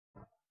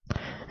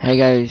Hey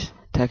guys,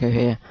 Taco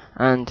here,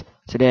 and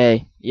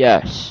today,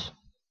 yes,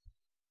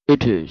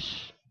 it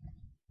is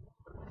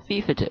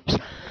FIFA tips.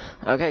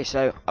 Okay,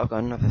 so I've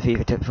got another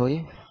FIFA tip for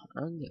you,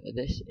 and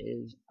this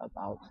is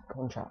about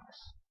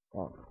contracts.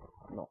 Well,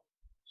 not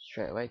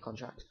straight away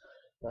contracts,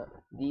 but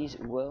these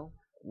will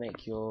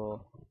make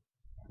your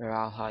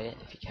morale higher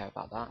if you care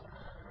about that.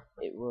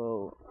 It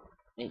will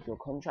make your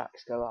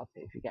contracts go up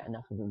if you get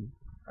enough of them,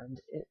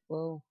 and it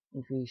will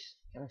increase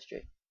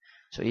chemistry.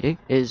 So what you do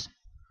is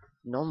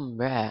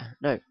rare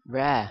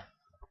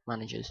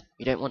managers.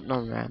 You don't want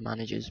non-rare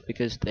managers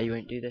because they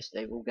won't do this.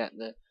 They will get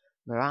the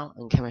morale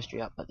and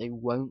chemistry up, but they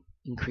won't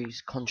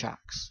increase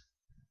contracts.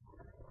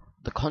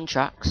 The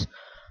contracts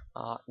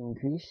are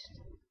increased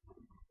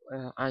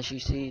as you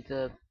see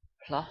the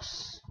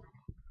plus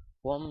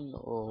 1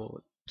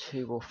 or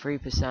 2 or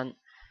 3%. I'm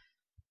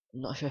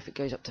not sure if it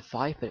goes up to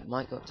 5, but it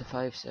might go up to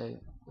 5. So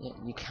yeah,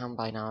 you can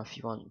buy now if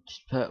you want.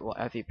 Just put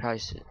whatever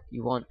price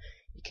you want.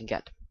 You can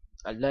get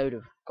a load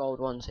of gold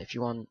ones if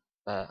you want.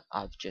 But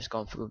I've just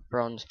gone for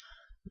bronze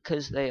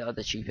because they are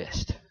the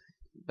cheapest.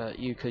 But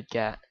you could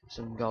get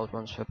some gold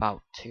ones for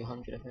about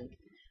 200, I think,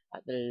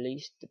 at the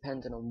least,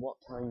 depending on what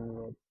time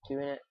you're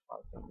doing it. I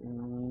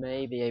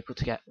may be able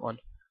to get one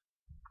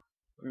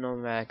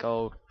non-rare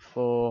gold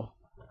for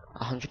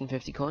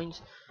 150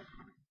 coins.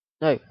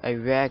 No, a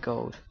rare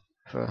gold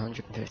for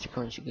 150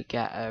 coins. You could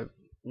get a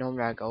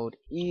non-rare gold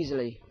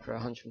easily for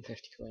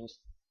 150 coins.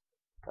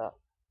 But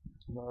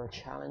more a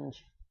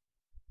challenge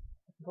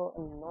for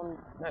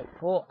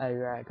a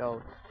rare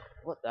gold.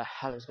 What the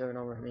hell is going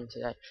on with me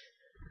today?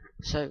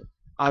 So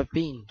I've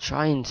been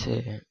trying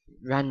to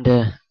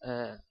render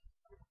a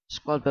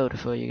squad builder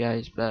for you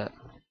guys, but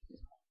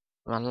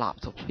my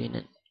laptop's been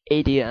an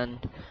idiot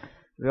and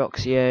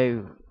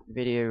Roxio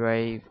Video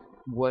Rave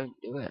won't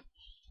do it.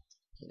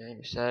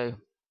 So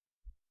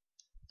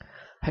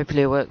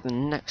hopefully it'll work the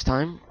next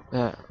time,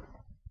 but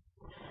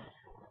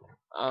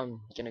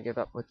I'm gonna give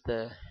up with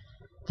the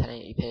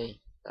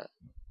 1080p. But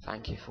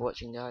thank you for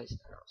watching, guys, and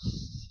I'll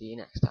see you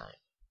next time.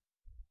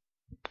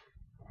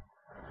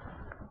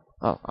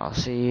 I'll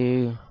see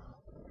you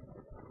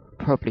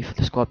probably for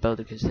the squad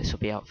builder because this will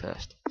be out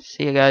first.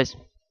 See you guys.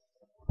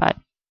 Bye.